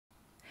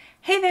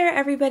Hey there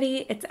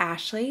everybody, it's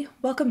Ashley.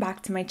 Welcome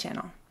back to my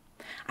channel.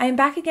 I am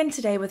back again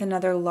today with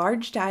another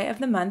large die of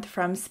the month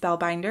from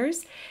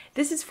Spellbinders.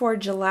 This is for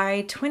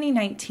July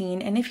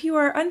 2019, and if you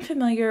are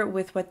unfamiliar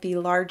with what the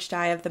large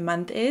die of the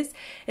month is,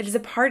 it is a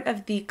part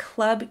of the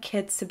Club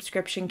Kits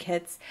subscription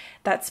kits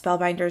that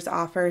Spellbinders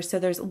offers. So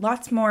there's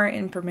lots more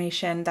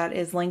information that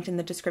is linked in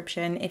the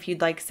description if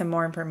you'd like some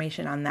more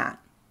information on that.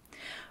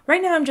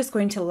 Right now I'm just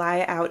going to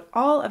lie out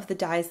all of the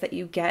dies that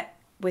you get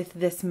with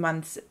this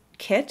month's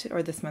kit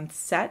or this month's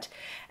set,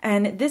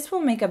 and this will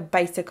make a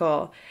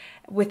bicycle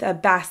with a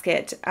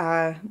basket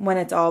when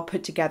it's all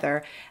put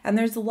together. And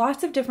there's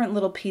lots of different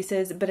little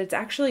pieces, but it's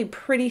actually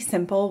pretty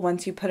simple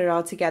once you put it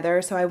all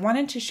together. So I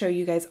wanted to show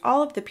you guys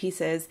all of the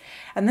pieces,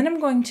 and then I'm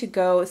going to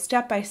go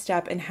step by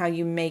step in how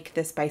you make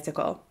this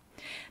bicycle.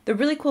 The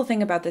really cool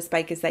thing about this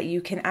bike is that you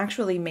can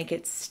actually make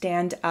it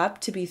stand up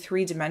to be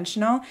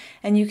three-dimensional,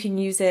 and you can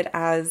use it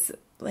as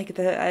like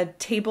a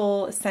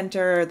table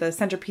center, the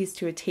centerpiece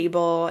to a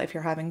table if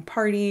you're having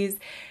parties.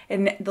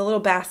 And the little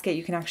basket,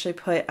 you can actually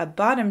put a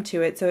bottom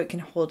to it so it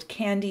can hold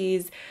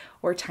candies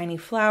or tiny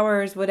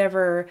flowers,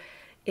 whatever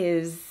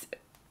is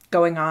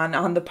going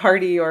on the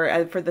party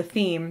or for the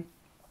theme.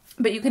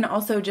 But you can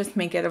also just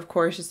make it, of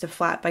course, just a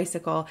flat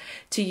bicycle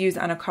to use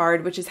on a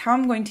card, which is how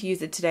I'm going to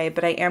use it today,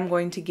 but I am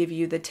going to give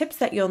you the tips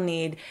that you'll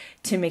need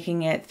to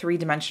making it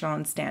three-dimensional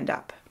and stand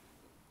up.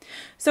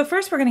 So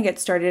first we're going to get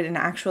started and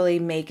actually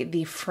make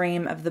the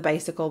frame of the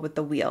bicycle with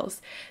the wheels.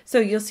 So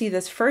you'll see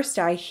this first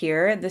die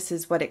here. This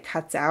is what it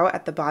cuts out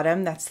at the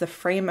bottom. That's the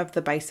frame of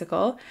the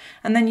bicycle.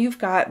 And then you've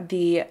got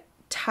the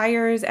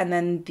tires and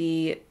then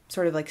the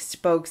sort of like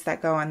spokes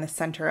that go on the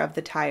center of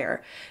the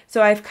tire.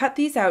 So I've cut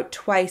these out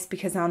twice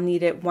because I'll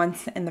need it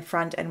once in the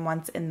front and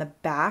once in the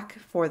back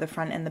for the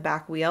front and the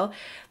back wheel.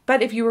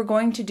 But if you were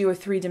going to do a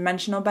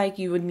three-dimensional bike,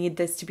 you would need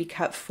this to be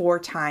cut 4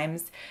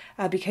 times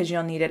because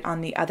you'll need it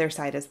on the other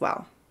side as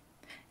well.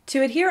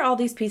 To adhere all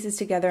these pieces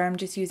together, I'm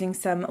just using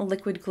some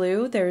liquid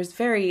glue. There's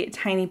very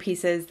tiny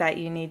pieces that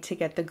you need to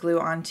get the glue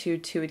onto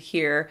to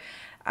adhere.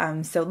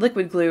 So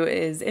liquid glue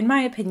is, in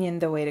my opinion,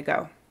 the way to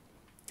go.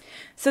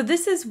 So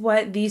this is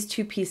what these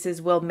 2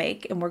 pieces will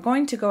make, and we're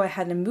going to go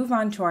ahead and move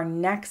on to our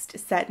next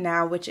set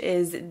now, which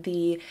is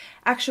the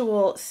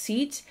actual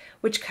seat,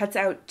 which cuts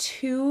out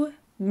 2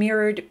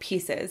 mirrored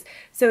pieces.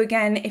 So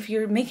again, if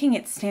you're making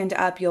it stand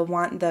up, you'll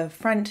want the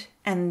front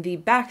and the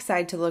back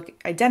side to look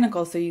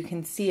identical so you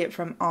can see it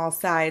from all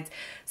sides.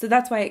 So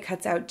that's why it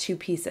cuts out 2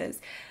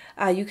 pieces.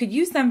 You could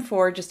use them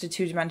for just a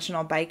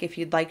 2-dimensional bike if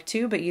you'd like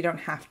to, but you don't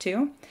have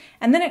to.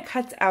 And then it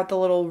cuts out the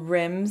little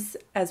rims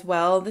as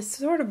well. This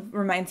sort of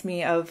reminds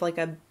me of like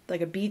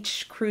a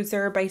beach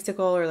cruiser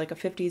bicycle or like a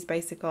 50s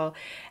bicycle.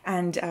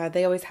 And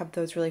they always have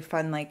those really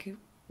fun like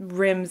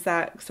rims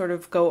that sort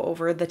of go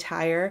over the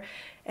tire.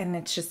 And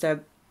it's just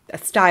a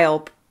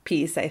style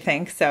piece, I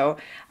think. So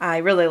I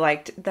really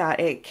liked that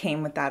it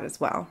came with that as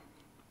well.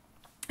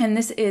 And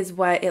this is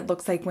what it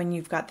looks like when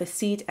you've got the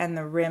seat and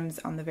the rims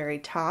on the very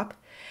top.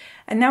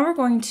 And now we're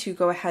going to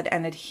go ahead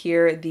and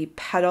adhere the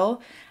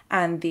pedal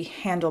and the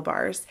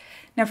handlebars.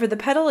 Now for the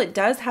pedal, it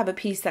does have a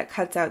piece that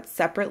cuts out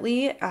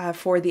separately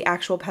for the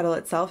actual pedal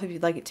itself if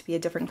you'd like it to be a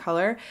different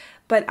color.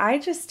 But I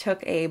just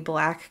took a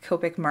black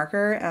Copic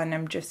marker and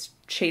I'm just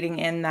shading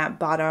in that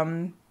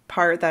bottom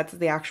part that's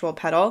the actual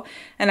pedal.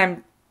 And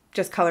I'm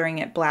just coloring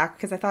it black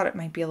because I thought it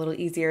might be a little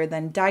easier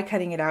than die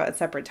cutting it out at a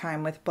separate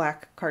time with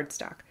black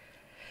cardstock.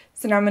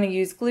 So now I'm going to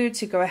use glue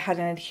to go ahead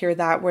and adhere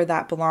that where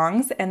that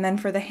belongs. And then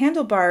for the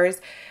handlebars,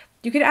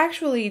 you could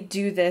actually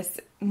do this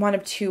one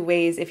of 2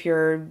 ways if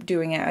you're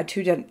doing a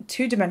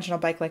two-dimensional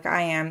bike like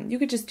I am. You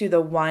could just do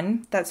the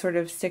one that sort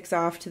of sticks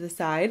off to the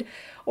side,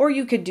 or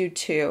you could do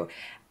 2.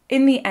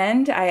 In the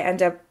end, I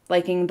end up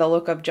liking the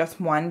look of just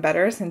one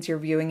better since you're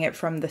viewing it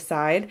from the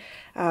side,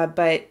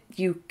 but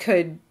you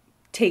could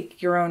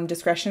take your own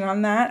discretion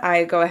on that.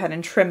 I go ahead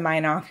and trim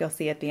mine off, you'll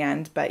see at the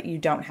end, but you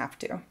don't have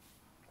to.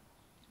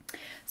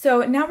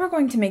 So now we're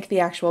going to make the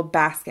actual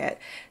basket.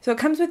 So it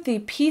comes with the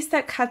piece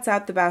that cuts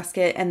out the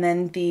basket and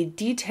then the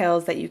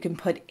details that you can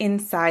put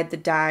inside the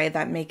die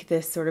that make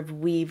this sort of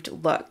weaved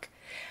look.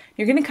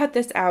 You're going to cut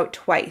this out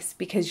twice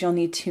because you'll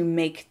need to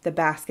make the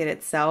basket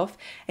itself,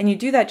 and you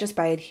do that just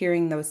by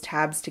adhering those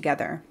tabs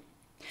together.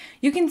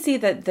 You can see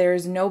that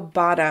there's no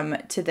bottom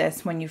to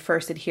this when you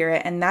first adhere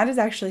it, and that is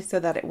actually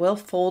so that it will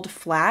fold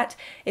flat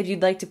if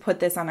you'd like to put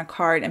this on a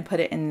card and put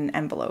it in an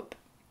envelope.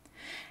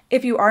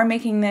 If you are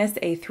making this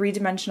a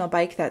 3-dimensional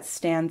bike that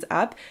stands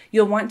up,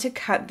 you'll want to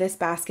cut this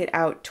basket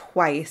out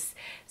twice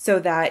so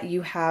that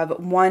you have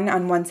one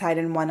on one side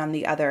and one on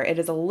the other. It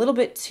is a little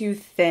bit too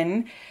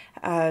thin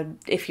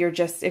if you're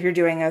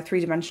doing a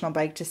 3-dimensional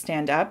bike to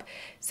stand up.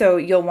 So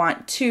you'll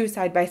want 2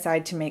 side by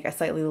side to make a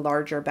slightly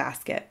larger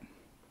basket.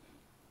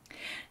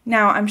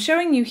 Now I'm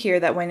showing you here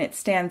that when it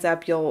stands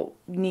up, you'll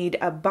need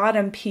a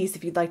bottom piece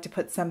if you'd like to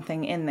put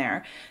something in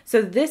there.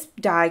 So this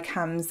die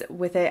comes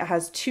with it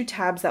has 2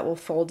 tabs that will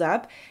fold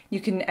up. You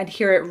can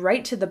adhere it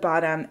right to the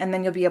bottom, and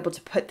then you'll be able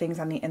to put things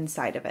on the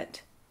inside of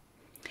it.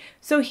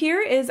 So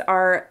here is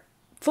our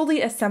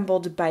fully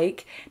assembled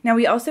bike. Now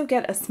we also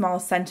get a small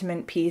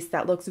sentiment piece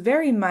that looks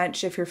very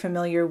much, if you're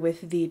familiar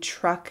with the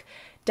truck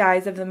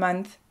dies of the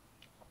month,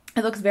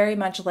 it looks very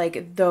much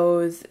like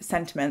those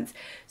sentiments.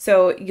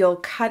 So you'll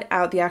cut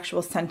out the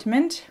actual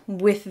sentiment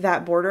with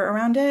that border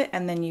around it,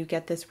 and then you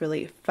get this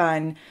really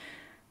fun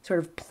sort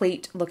of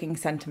plate looking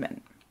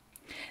sentiment.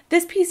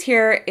 This piece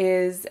here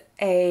is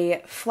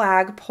a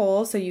flag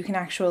pole, so you can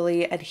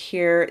actually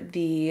adhere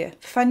the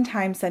fun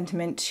time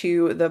sentiment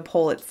to the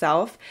pole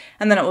itself,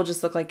 and then it will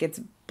just look like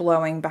it's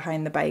blowing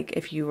behind the bike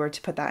if you were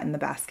to put that in the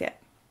basket.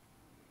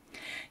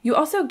 You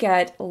also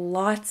get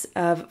lots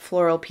of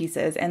floral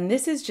pieces, and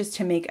this is just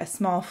to make a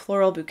small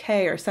floral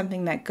bouquet or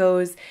something that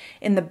goes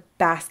in the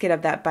basket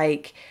of that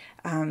bike.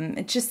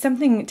 It's just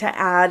something to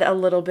add a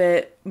little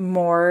bit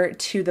more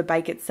to the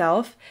bike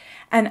itself.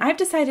 And I've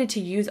decided to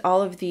use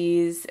all of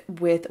these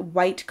with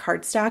white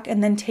cardstock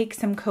and then take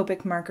some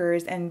Copic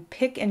markers and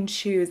pick and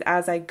choose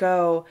as I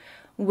go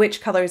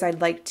which colors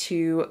I'd like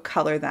to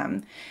color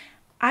them.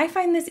 I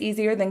find this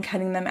easier than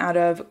cutting them out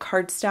of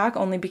cardstock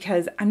only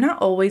because I'm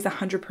not always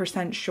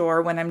 100%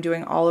 sure when I'm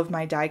doing all of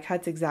my die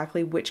cuts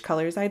exactly which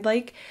colors I'd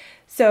like.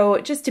 So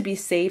just to be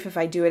safe, if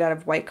I do it out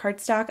of white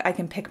cardstock, I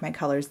can pick my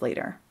colors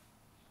later.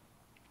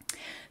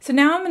 So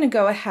now I'm going to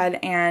go ahead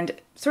and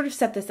sort of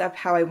set this up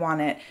how I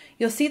want it.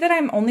 You'll see that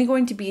I'm only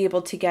going to be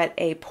able to get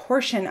a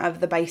portion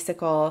of the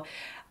bicycle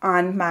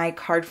on my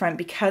card front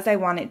because I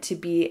want it to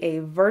be a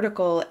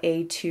vertical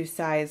A2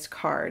 sized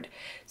card.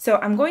 So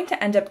I'm going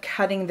to end up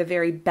cutting the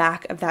very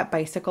back of that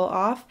bicycle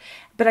off,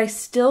 but I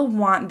still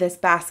want this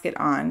basket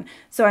on.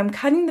 So I'm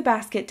cutting the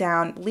basket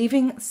down,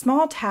 leaving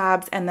small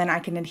tabs, and then I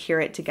can adhere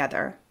it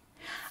together.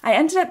 I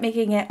ended up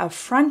making it a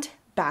front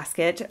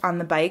basket on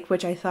the bike,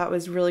 which I thought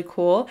was really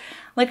cool.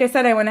 Like I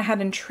said, I went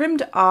ahead and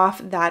trimmed off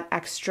that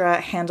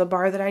extra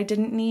handlebar that I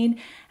didn't need,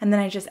 and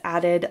then I just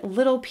added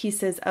little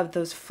pieces of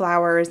those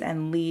flowers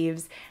and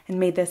leaves and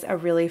made this a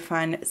really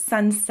fun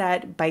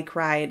sunset bike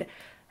ride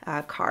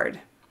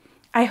card.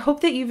 I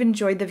hope that you've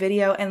enjoyed the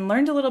video and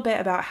learned a little bit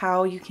about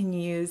how you can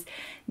use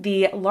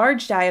the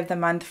large die of the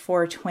month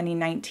for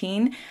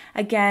 2019.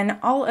 Again,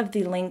 all of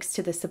the links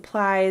to the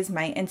supplies,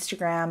 my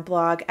Instagram,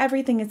 blog,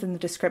 everything is in the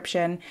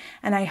description,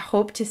 and I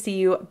hope to see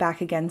you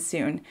back again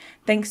soon.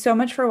 Thanks so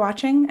much for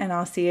watching, and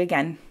I'll see you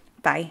again.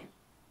 Bye.